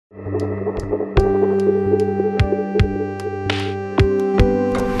Our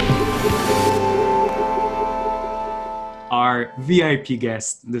VIP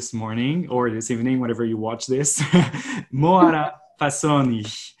guest this morning or this evening, whenever you watch this, Moara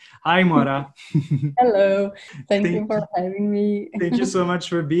Passoni. Hi, Moara. Hello. Thank you for having me. Thank you so much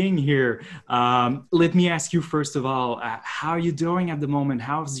for being here. Let me ask you, first of all, how are you doing at the moment?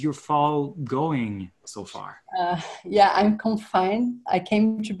 How's your fall going so far? Yeah, I'm confined. I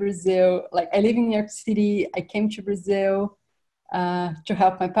came to Brazil, like I live in New York City. I came to Brazil to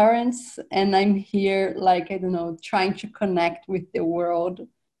help my parents, and I'm here, like, I don't know, trying to connect with the world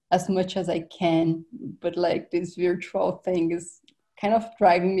as much as I can. But like this virtual thing is kind of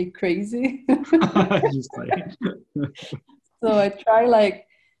driving me crazy. So I try like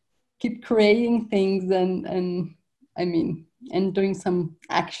keep creating things and I mean, and doing some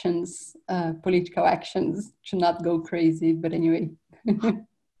actions, political actions to not go crazy. But anyway.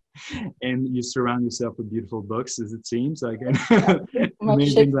 And you surround yourself with beautiful books, as it seems, like an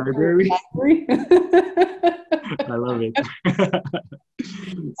amazing library. I love it. I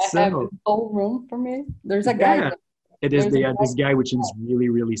have a whole room for me. There's a guy. Yeah. It is this guy which is really,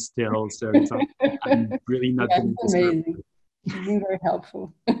 really still. So it's like, I'm really not going to amazing. He's been very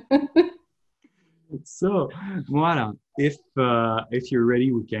helpful. So, Moara, if you're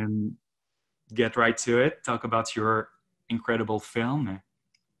ready, we can get right to it. Talk about your incredible film,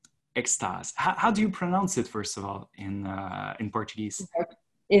 Êxtase. How do you pronounce it, first of all, in Portuguese?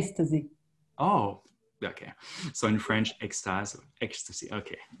 Êxtase. Oh, okay. So in French, Êxtase, ecstasy.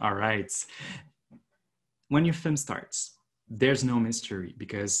 Okay, all right. When your film starts, there's no mystery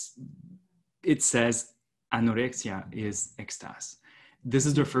because it says anorexia is êxtase. This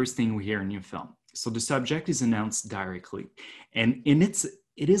is the first thing we hear in your film. So the subject is announced directly. And it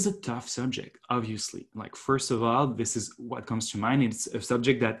is a tough subject, obviously. Like, first of all, this is what comes to mind. It's a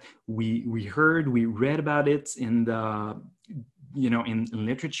subject that we read about it in the, in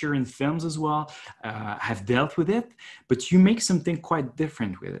literature and films as well, have dealt with it, but you make something quite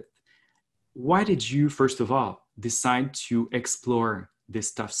different with it. Why did you, first of all, decide to explore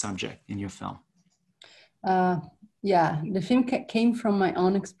this tough subject in your film? Yeah, the film came from my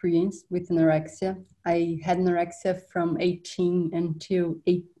own experience with anorexia. I had anorexia from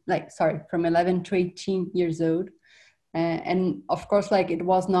 11 to 18 years old. And of course, like, it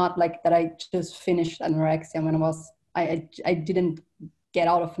was not like that I just finished anorexia when I didn't get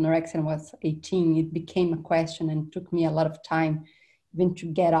out of anorexia when I was 18. It became a question and took me a lot of time even to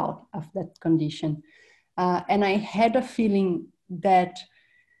get out of that condition. And I had a feeling that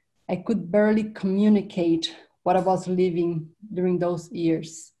I could barely communicate what I was living during those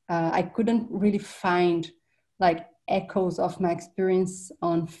years. I couldn't really find like echoes of my experience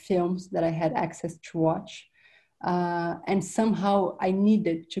on films that I had access to watch. And somehow I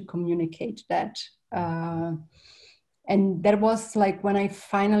needed to communicate that. And that was like when I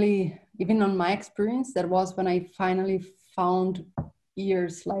finally, even on my experience, that was when I finally found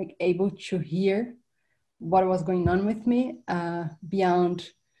ears like able to hear what was going on with me beyond,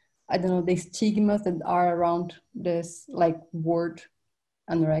 I don't know, the stigmas that are around this like word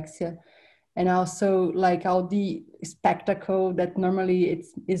anorexia, and also like all the spectacle that normally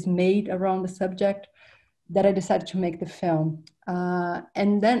is made around the subject, that I decided to make the film.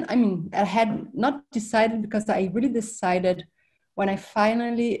 And then, I mean, I had not decided because I really decided when I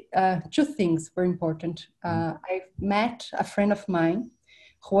finally, two things were important. I met a friend of mine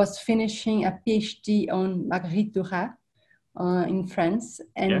who was finishing a PhD on Marguerite Duras in France,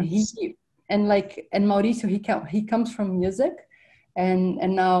 and yes. And Mauricio, he comes from music, and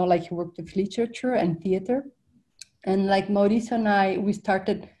now like he worked with literature and theater, and like Mauricio and we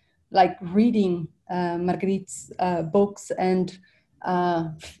started like reading Marguerite's books and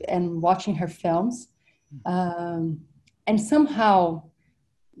watching her films, and somehow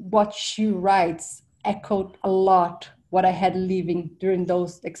what she writes echoed a lot what I had living during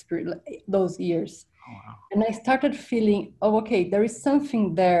those years. Oh, wow. And I started feeling, oh, okay, there is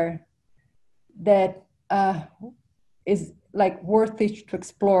something there that is like worth it to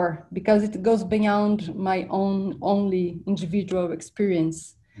explore, because it goes beyond my own only individual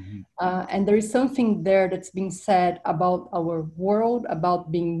experience. Mm-hmm. And there is something there that's being said about our world,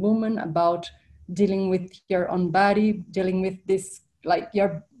 about being woman, about dealing with your own body, dealing with this, like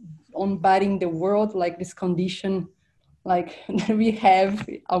your own body in the world, like this condition, like that we have,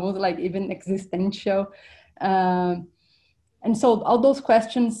 almost like even existential. And so all those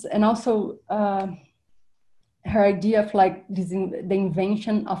questions, and also her idea of like the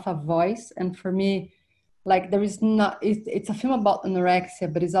invention of a voice. And for me, like there is not, it's a film about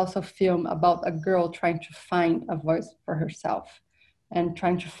anorexia, but it's also a film about a girl trying to find a voice for herself. and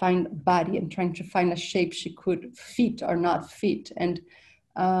trying to find a body and trying to find a shape she could fit or not fit. And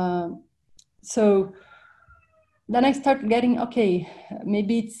so then I started getting, okay,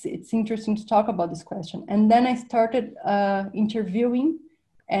 maybe it's interesting to talk about this question. And then I started interviewing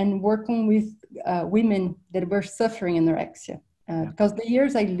and working with women that were suffering anorexia. Because the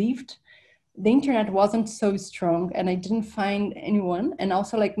years I lived, the internet wasn't so strong and I didn't find anyone. And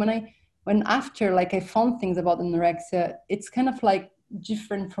also like when after like I found things about anorexia, it's kind of like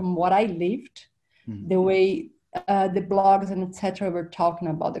different from what I lived, the way the blogs and etc. were talking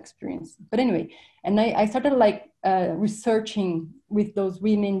about the experience. But anyway, and I started like researching with those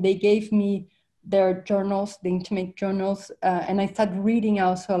women. They gave me their journals, the intimate journals, and I started reading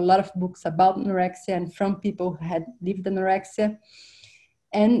also a lot of books about anorexia and from people who had lived anorexia.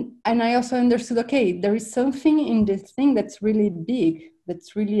 And I also understood, okay, there is something in this thing that's really big,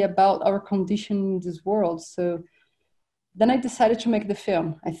 that's really about our condition in this world. So then I decided to make the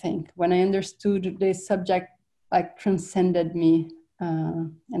film, I think, when I understood the subject like transcended me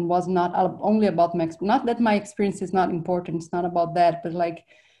and was not only about not that my experience is not important, it's not about that, but like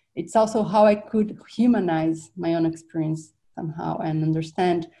it's also how I could humanize my own experience somehow and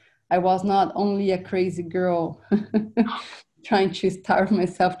understand I was not only a crazy girl trying to starve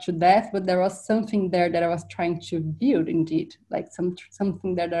myself to death, but there was something there that I was trying to build indeed, like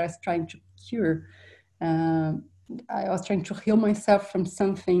something there that I was trying to cure. I was trying to heal myself from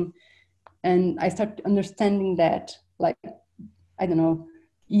something. And I started understanding that, like, I don't know,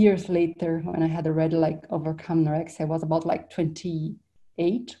 years later when I had already like overcome anorexia. I was about like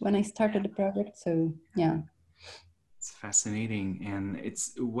 28 when I started the project. So yeah. It's fascinating. And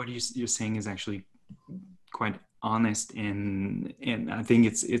it's what you're saying is actually quite honest. And I think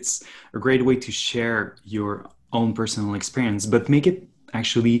it's a great way to share your own personal experience, but make it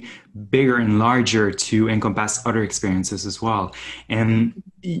actually bigger and larger to encompass other experiences as well. And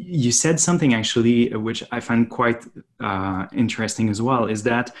you said something actually which I find quite interesting as well, is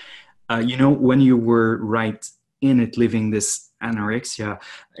that when you were right in it, living this anorexia,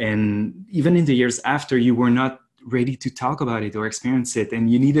 and even in the years after, you were not ready to talk about it or experience it, and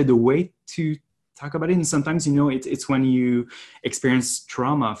you needed a way to talk about it. And sometimes it's when you experience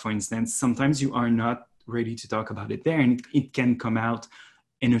trauma, for instance, sometimes you are not ready to talk about it there, and it can come out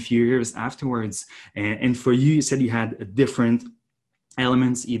in a few years afterwards. And for you, you said you had different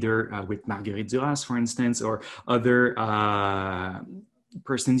elements, either with Marguerite Duras, for instance, or other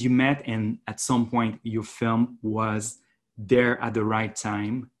persons you met, and at some point your film was there at the right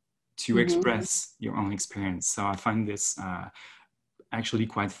time to express your own experience. So I find this actually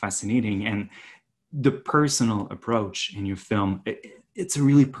quite fascinating. And the personal approach in your film, it's a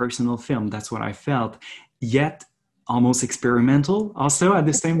really personal film. That's what I felt, yet almost experimental also at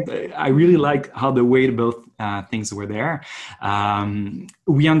the same. I really like how the way both things were there.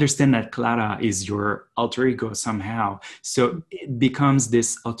 We understand that Clara is your alter ego somehow, so it becomes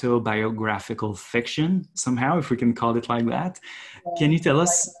this autobiographical fiction somehow, if we can call it like that. Can you tell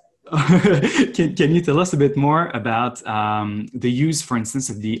us can you tell us a bit more about the use, for instance,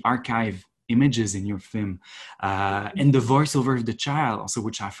 of the archive images in your film, and the voiceover of the child also,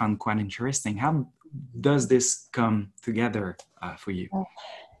 which I found quite interesting? How does this come together for you?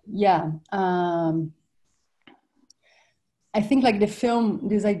 I think like the film,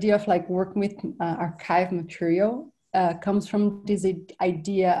 this idea of like working with archive material comes from this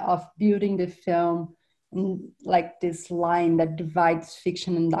idea of building the film like this line that divides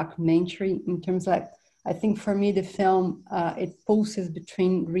fiction and documentary, in terms of, like, I think for me the film it pulses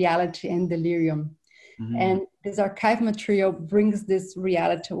between reality and delirium. And this archive material brings this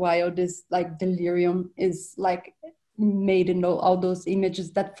reality, while this like delirium is like made in all those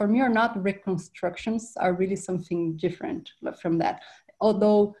images that for me are not reconstructions, are really something different from that.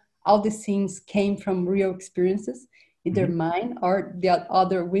 Although all the scenes came from real experiences, either mine or the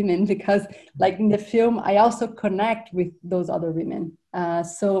other women, because like in the film, I also connect with those other women.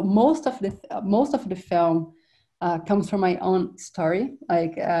 So most of the film comes from my own story,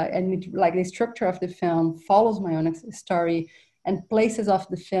 and like the structure of the film follows my own story, and places of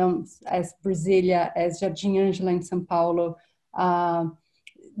the film as Brasilia, as Jardim Angela in São Paulo,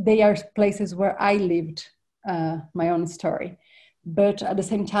 they are places where I lived my own story. But at the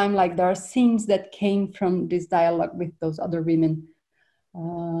same time, like there are scenes that came from this dialogue with those other women.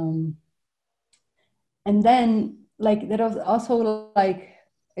 And then like there was also like,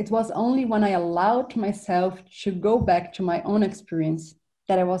 it was only when I allowed myself to go back to my own experience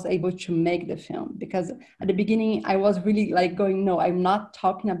that I was able to make the film. Because at the beginning, I was really like going, no, I'm not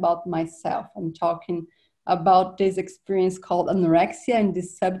talking about myself. I'm talking about this experience called anorexia and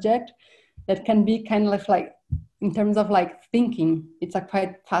this subject that can be kind of like in terms of like thinking, it's a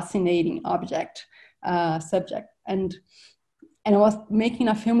quite fascinating subject. And I was making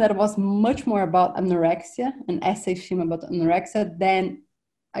a film that was much more about anorexia, an essay film about anorexia, than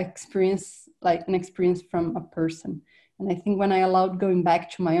an experience from a person. And I think when I allowed going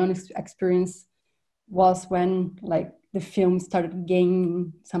back to my own experience was when like the film started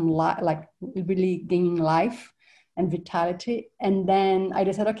gaining really gaining life and vitality. And then I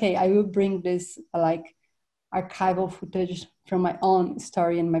decided, okay, I will bring this like archival footage from my own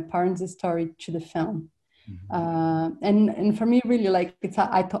story and my parents' story to the film. And for me, really, like it's an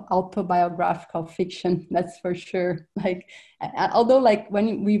autobiographical fiction, that's for sure. Like, although like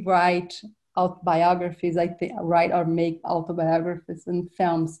when we write autobiographies, I think write or make autobiographies and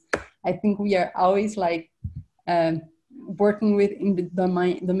films, I think we are always like working within the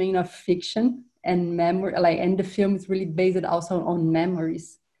domain of fiction and memory. Like, and the film is really based also on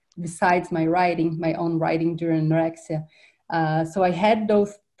memories. Besides my own writing during anorexia, so I had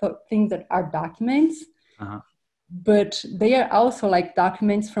those things that are documents. But they are also like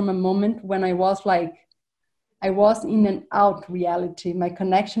documents from a moment when I was in an out reality. My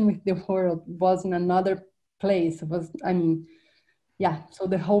connection with the world was in another place. So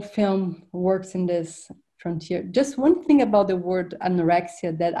the whole film works in this frontier. Just one thing about the word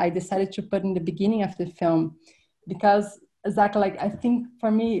anorexia that I decided to put in the beginning of the film, because exactly, like I think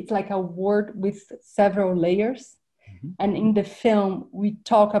for me it's like a word with several layers. And in the film, we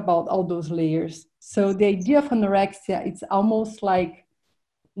talk about all those layers. So the idea of anorexia, it's almost like,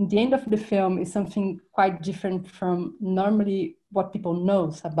 in the end of the film, is something quite different from normally what people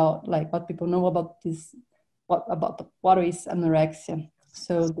know about this, what is anorexia.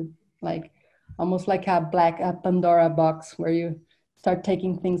 So like almost like a Pandora box where you start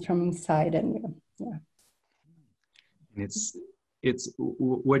taking things from inside and yeah. It's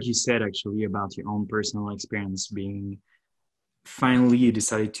what you said actually about your own personal experience being, finally you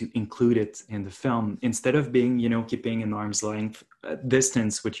decided to include it in the film instead of being, keeping an arm's length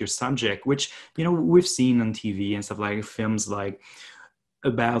distance with your subject, which, we've seen on TV and stuff, like films like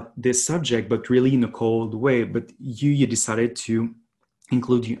about this subject, but really in a cold way. But you decided to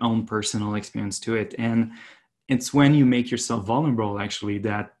include your own personal experience to it. And it's when you make yourself vulnerable, actually,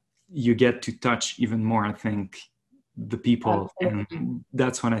 that you get to touch even more, I think, the people. Absolutely. And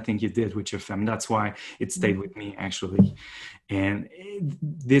that's what I think you did with your film. That's why it stayed with me, actually. And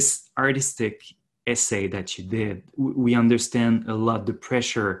this artistic essay that you did, we understand a lot the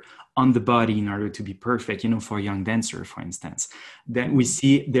pressure on the body in order to be perfect, for a young dancer, for instance. Then we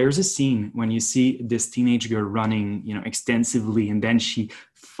see there's a scene when you see this teenage girl running, extensively, and then she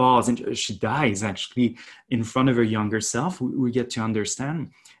falls and she dies actually in front of her younger self. We get to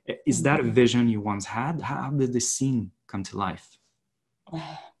understand, is that a vision you once had? How did this scene come to life?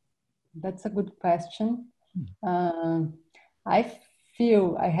 That's a good question. I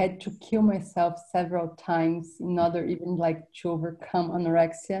feel I had to kill myself several times in order even like to overcome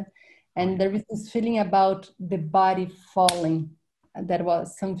anorexia. And there is this feeling about the body falling. That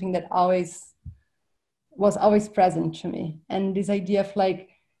was something that was always present to me. And this idea of like,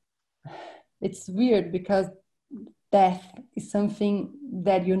 it's weird because death is something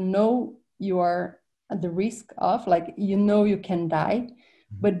that you are at the risk of, like, you can die,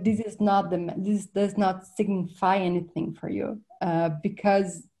 but this does not signify anything for you,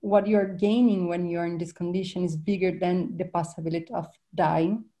 because what you're gaining when you're in this condition is bigger than the possibility of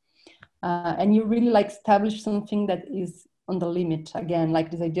dying, and you really like establish something that is on the limit again, like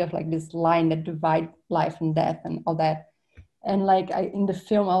this idea of like this line that divides life and death and all that. And like in the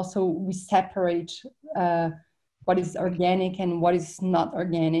film also we separate what is organic and what is not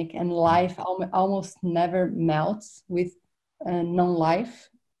organic, and life almost never melts with non-life.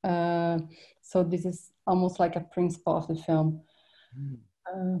 So this is almost like a principle of the film.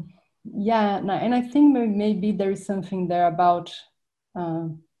 And I think maybe there is something there about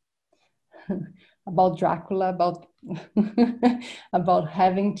about Dracula, about about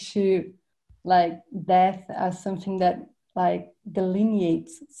having to like death as something that like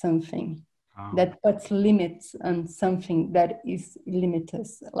delineates something. That puts limits on something that is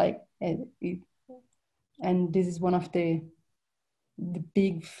limitless, and this is one of the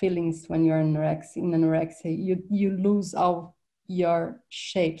big feelings when you're in anorexia. You lose all your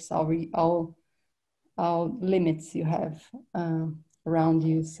shapes, all limits you have around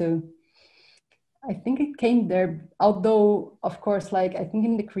you. So I think it came there, although of course, like I think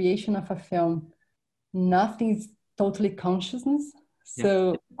in the creation of a film, nothing is totally consciousness.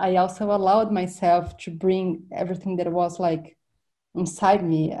 So I also allowed myself to bring everything that was like inside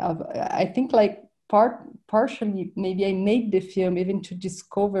me. I think like partially, maybe I made the film even to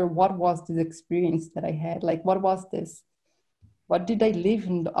discover what was this experience that I had. Like, what was this? What did I live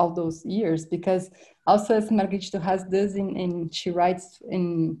in all those years? Because also, as Marguerite has this, she writes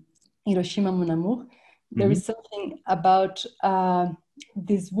in Hiroshima, Mon Amour, there is something about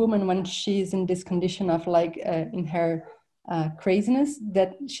this woman when she's in this condition of like in her craziness,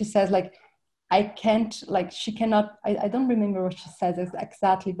 that she says like, I can't, like she cannot, I don't remember what she says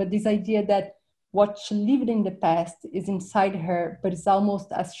exactly, but this idea that what she lived in the past is inside her, but it's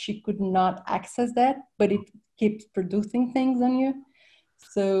almost as she could not access that, but it keeps producing things on you.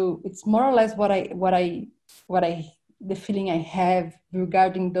 So it's more or less the feeling I have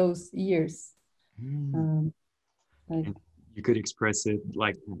regarding those years. And you could express it,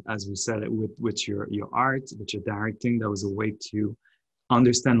 like, as we said, with your art, with your directing. That was a way to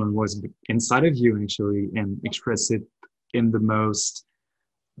understand what was inside of you, actually, and express it in the most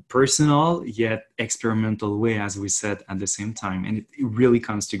personal yet experimental way, as we said, at the same time. And it really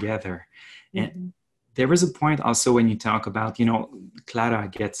comes together. And there was a point also when you talk about, Clara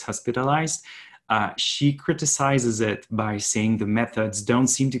gets hospitalized. She criticizes it by saying the methods don't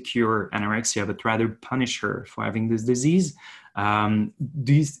seem to cure anorexia, but rather punish her for having this disease.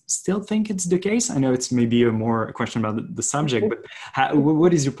 Do you still think it's the case? I know it's maybe a question about the subject, but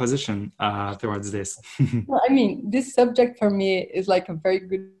what is your position towards this? Well, I mean, this subject for me is like a very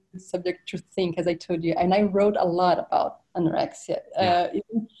good subject to think, as I told you. And I wrote a lot about anorexia.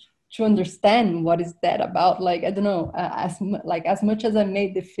 Even to understand what is that about. Like, I don't know, as much as I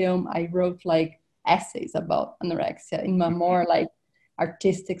made the film, I wrote like essays about anorexia in my more like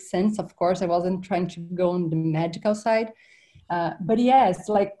artistic sense. Of course, I wasn't trying to go on the medical side. But yes,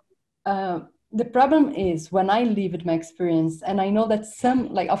 like the problem is when I lived my experience, and I know that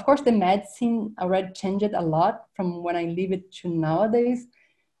some, like, of course, the medicine already changed a lot from when I live it to nowadays.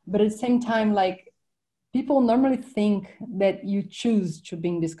 But at the same time, like, people normally think that you choose to be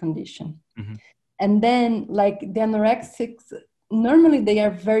in this condition. And then, like, the anorexics, normally they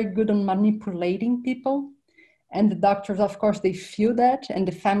are very good on manipulating people. And the doctors, of course, they feel that, and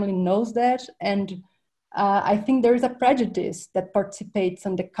the family knows that. And I think there is a prejudice that participates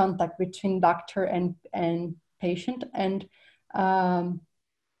in the contact between doctor and patient. And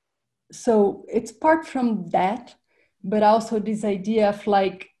so it's part from that, but also this idea of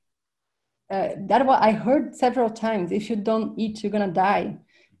like, that what I heard several times, if you don't eat, you're gonna die.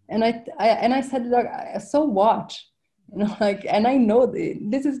 And I said, like, so what? Like, and I know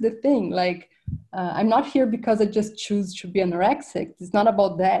this is the thing, like, I'm not here because I just choose to be anorexic. It's not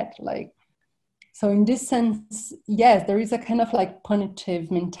about that. Like, so in this sense, yes, there is a kind of like punitive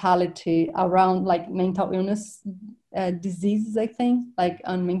mentality around like mental illness diseases, I think, like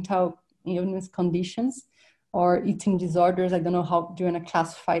on mental illness conditions or eating disorders. I don't know how do you want to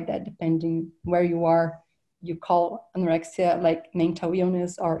classify that depending where you are. You call anorexia like mental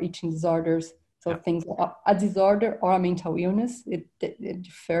illness or eating disorders. So things like a disorder or a mental illness, it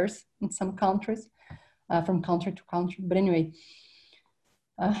differs in some countries from country to country. But anyway,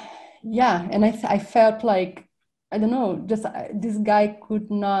 and I felt like, I don't know, just this guy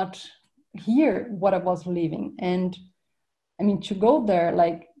could not hear what I was living. And I mean, to go there,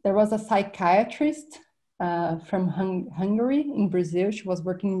 like there was a psychiatrist from Hungary in Brazil. She was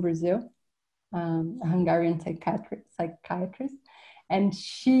working in Brazil, a Hungarian psychiatrist. And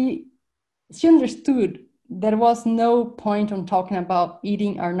she understood there was no point on talking about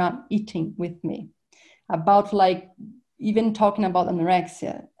eating or not eating with me, about like even talking about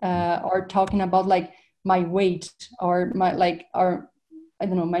anorexia or talking about like my weight or my like, or I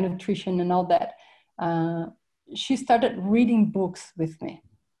don't know, my nutrition and all that. She started reading books with me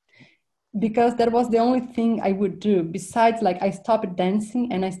because that was the only thing I would do. Besides, like, I stopped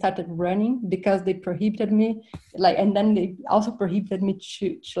dancing and I started running because they prohibited me, like, and then they also prohibited me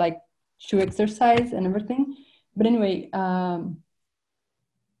to exercise and everything. But anyway,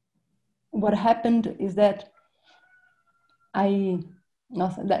 what happened is that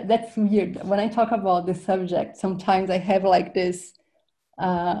that's weird. When I talk about this subject, sometimes I have like this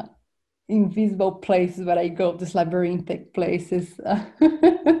invisible places where I go, these labyrinthic places.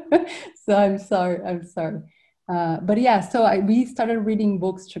 So I'm sorry. But yeah, so we started reading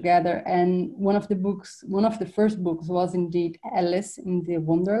books together, and one of the first books was indeed Alice in the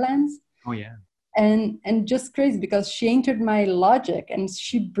Wonderlands. Oh yeah. And just crazy because she entered my logic and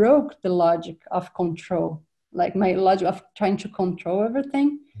she broke the logic of control, like my logic of trying to control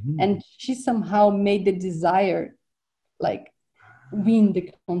everything. And she somehow made the desire like win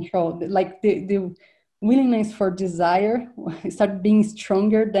the control, like the willingness for desire started being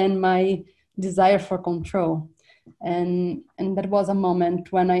stronger than my desire for control. And that was a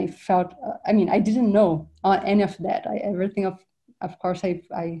moment when I felt, I mean, I didn't know any of that. Everything of course I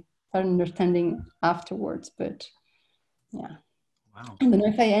started understanding afterwards, but yeah. Wow. I don't know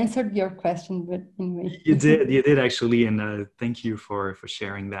if I answered your question, but anyway. You did actually, and thank you for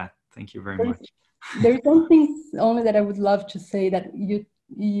sharing that. Thank you very much. There's something only that I would love to say, that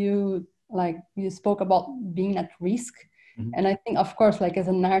you spoke about being at risk. Mm-hmm. And I think, of course, like as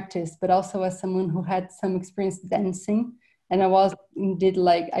an artist, but also as someone who had some experience dancing, and I was indeed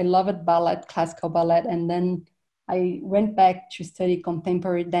like, I loved ballet, classical ballet, and then I went back to study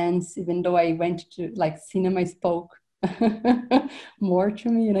contemporary dance, even though I went to like cinema spoke more to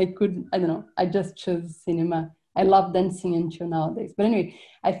me, and I don't know, I just chose cinema. I love dancing until nowadays. But anyway,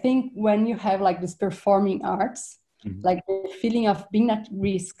 I think when you have like this performing arts, mm-hmm. like the feeling of being at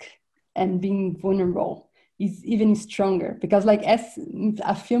risk and being vulnerable is even stronger, because like as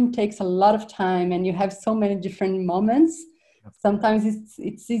a film takes a lot of time and you have so many different moments, sometimes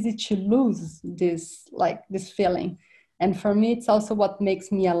it's easy to lose this feeling. And for me, it's also what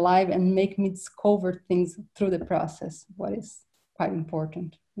makes me alive and make me discover things through the process, what is quite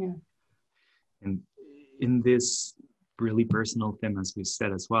important. Yeah. And in this really personal theme, as we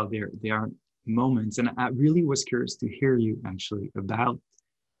said as well, there are moments, and I really was curious to hear you actually about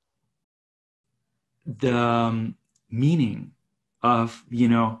the meaning of,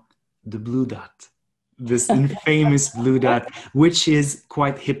 the blue dot, this infamous blue dot, which is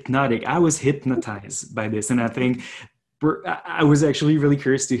quite hypnotic. I was hypnotized by this, and I think I was actually really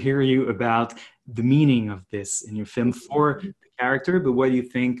curious to hear you about the meaning of this in your film for the character, but what do you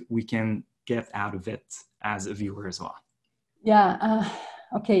think we can get out of it as a viewer as well? Yeah,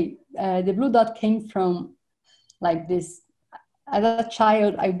 okay. The blue dot came from like this. As a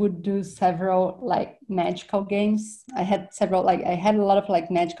child, I would do several like magical games. I had a lot of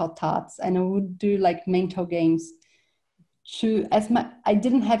like magical thoughts, and I would do like mental games. I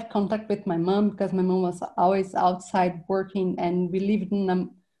didn't have contact with my mom because my mom was always outside working, and we lived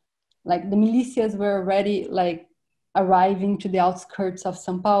in like the militias were already like arriving to the outskirts of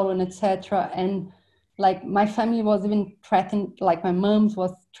São Paulo and etc. And like my family was even threatened, like my mom's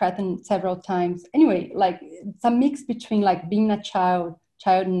was threatened several times. Anyway, like it's a mix between like being a child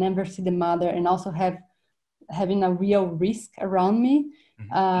and never see the mother, and also having a real risk around me,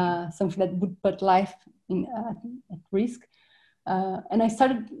 something that would put life at risk. And I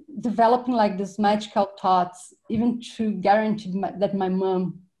started developing like these magical thoughts, even to guarantee that my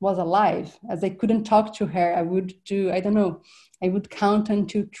mom was alive. As I couldn't talk to her, I would do, I don't know, I would count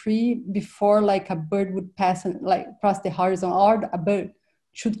until 3 before like a bird would pass and like cross the horizon, or a bird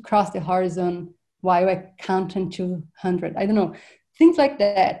should cross the horizon while I count until 100. I don't know, things like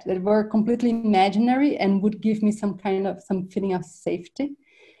that were completely imaginary and would give me some feeling of safety.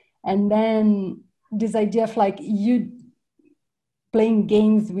 And then this idea of like you playing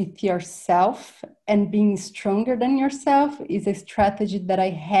games with yourself and being stronger than yourself is a strategy that I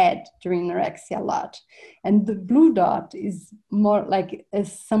had during anorexia a lot. And the blue dot is more like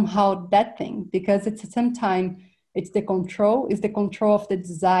somehow that thing, because it's at the same time, it's the control of the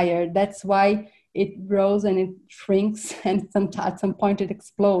desire. That's why it grows and it shrinks, and at some point it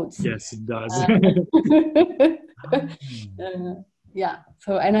explodes. Yes, it does. Yeah.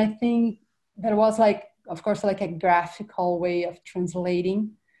 So, and I think there was like, of course, like a graphical way of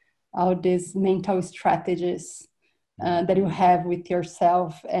translating all these mental strategies that you have with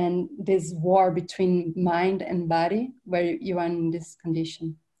yourself, and this war between mind and body where you are in this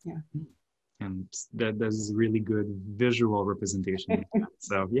condition. Yeah. And that is really good visual representation.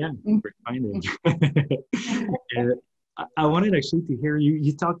 So yeah, great finding. I wanted actually to hear you.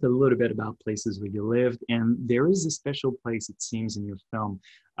 You talked a little bit about places where you lived, and there is a special place, it seems, in your film,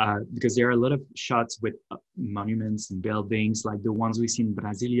 because there are a lot of shots with monuments and buildings, like the ones we see in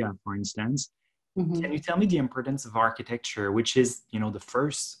Brasilia, for instance. Mm-hmm. Can you tell me the importance of architecture, which is, the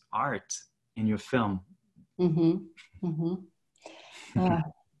first art in your film? Mm-hmm. Mm-hmm.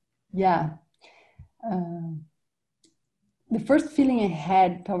 Yeah. The first feeling I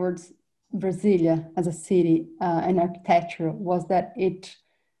had towards Brasilia as a city and architecture was that it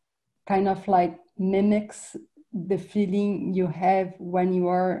kind of like mimics the feeling you have when you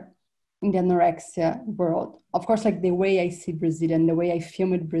are in the anorexia world. Of course, like the way I see Brasilia and the way I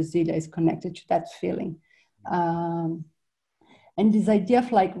filmed Brasilia is connected to that feeling. And this idea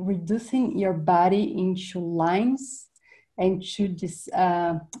of like reducing your body into lines and to this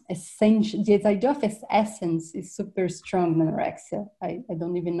essential, this idea of its essence is super strong in anorexia. I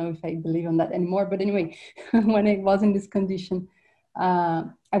don't even know if I believe on that anymore. But anyway, when I was in this condition,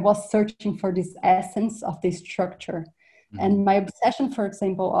 I was searching for this essence of this structure. Mm-hmm. And my obsession, for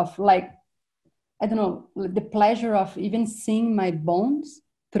example, of like I don't know, the pleasure of even seeing my bones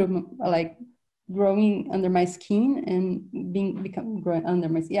through, like, growing under my skin and being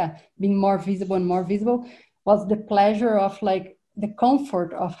more visible and more visible, was the pleasure of, like, the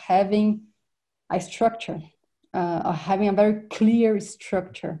comfort of having a structure, of having a very clear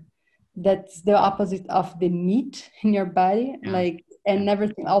structure that's the opposite of the meat in your body, like, and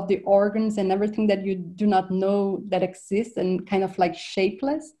everything, all the organs and everything that you do not know that exists, and kind of like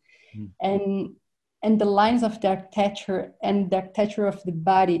shapeless. And the lines of the architecture and the architecture of the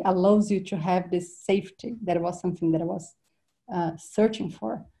body allows you to have this safety. That was something that I was searching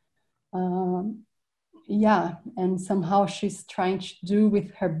for. And somehow she's trying to do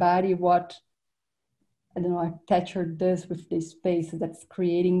with her body what, I don't know, architecture does with the space, that's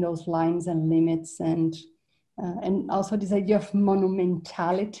creating those lines and limits, and also this idea of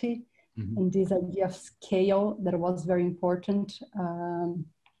monumentality, and this idea of scale that was very important.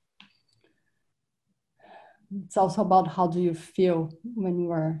 It's also about how do you feel when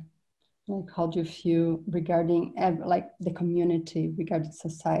you are, like, how do you feel regarding, like, the community, regarding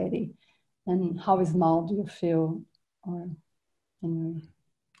society, and how small do you feel, or anyway,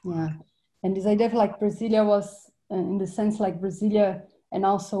 yeah. And this idea of, like, Brasilia was, in the sense, like, Brasilia, and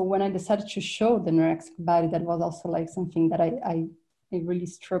also when I decided to show the anorexic body, that was also, like, something that I really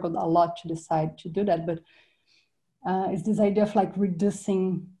struggled a lot to decide to do that, but it's this idea of, like,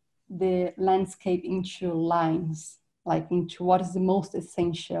 reducing the landscape into lines, like, into what is the most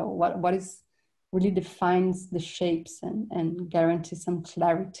essential, what is really defines the shapes and guarantees some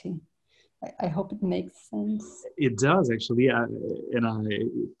clarity. I hope it makes sense. It does, actually, and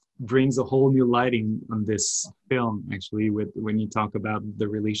it brings a whole new lighting on this film, actually, when you talk about the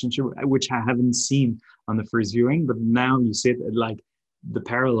relationship, which I haven't seen on the first viewing, but now you see it, like, the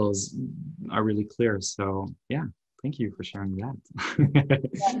parallels are really clear. So yeah, thank you for sharing that.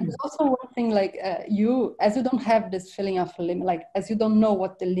 There's also one thing, like, you don't have this feeling of a limit, like, as you don't know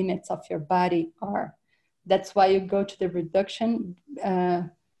what the limits of your body are, that's why you go to the reduction.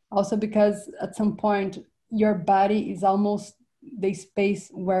 Also because at some point your body is almost the space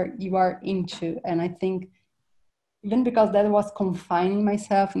where you are into. And I think even because that was confining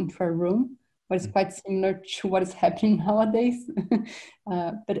myself into a room, but it's quite similar to what is happening nowadays.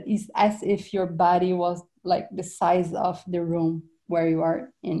 But it's as if your body was, like, the size of the room where you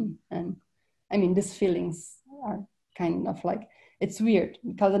are in. And I mean, these feelings are kind of like, it's weird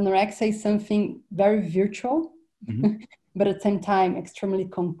because anorexia is something very virtual, but at the same time extremely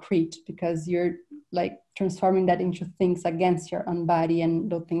concrete, because you're, like, transforming that into things against your own body,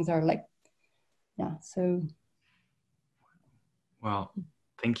 and those things are, like, so. Well,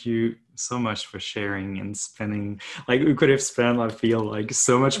 thank you so much for sharing and spending, like, we could have spent, I feel like,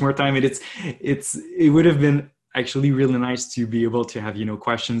 so much more time. It would have been actually really nice to be able to have,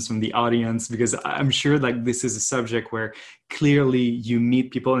 questions from the audience, because I'm sure, like, this is a subject where clearly you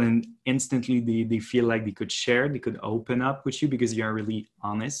meet people and instantly they feel like they could share, they could open up with you, because you are really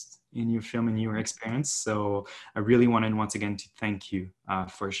honest in your film and your experience. So I really wanted, once again, to thank you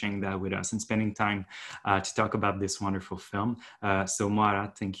for sharing that with us and spending time to talk about this wonderful film. So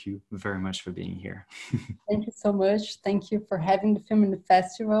Moara, thank you very much for being here. Thank you so much. Thank you for having the film in the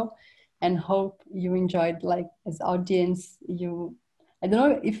festival, and hope you enjoyed, like, as audience, I don't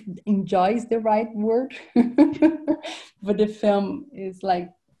know if enjoy is the right word, but the film is,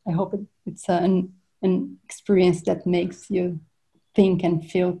 like, I hope it's an experience that makes you think and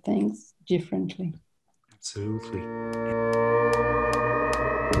feel things differently. Absolutely.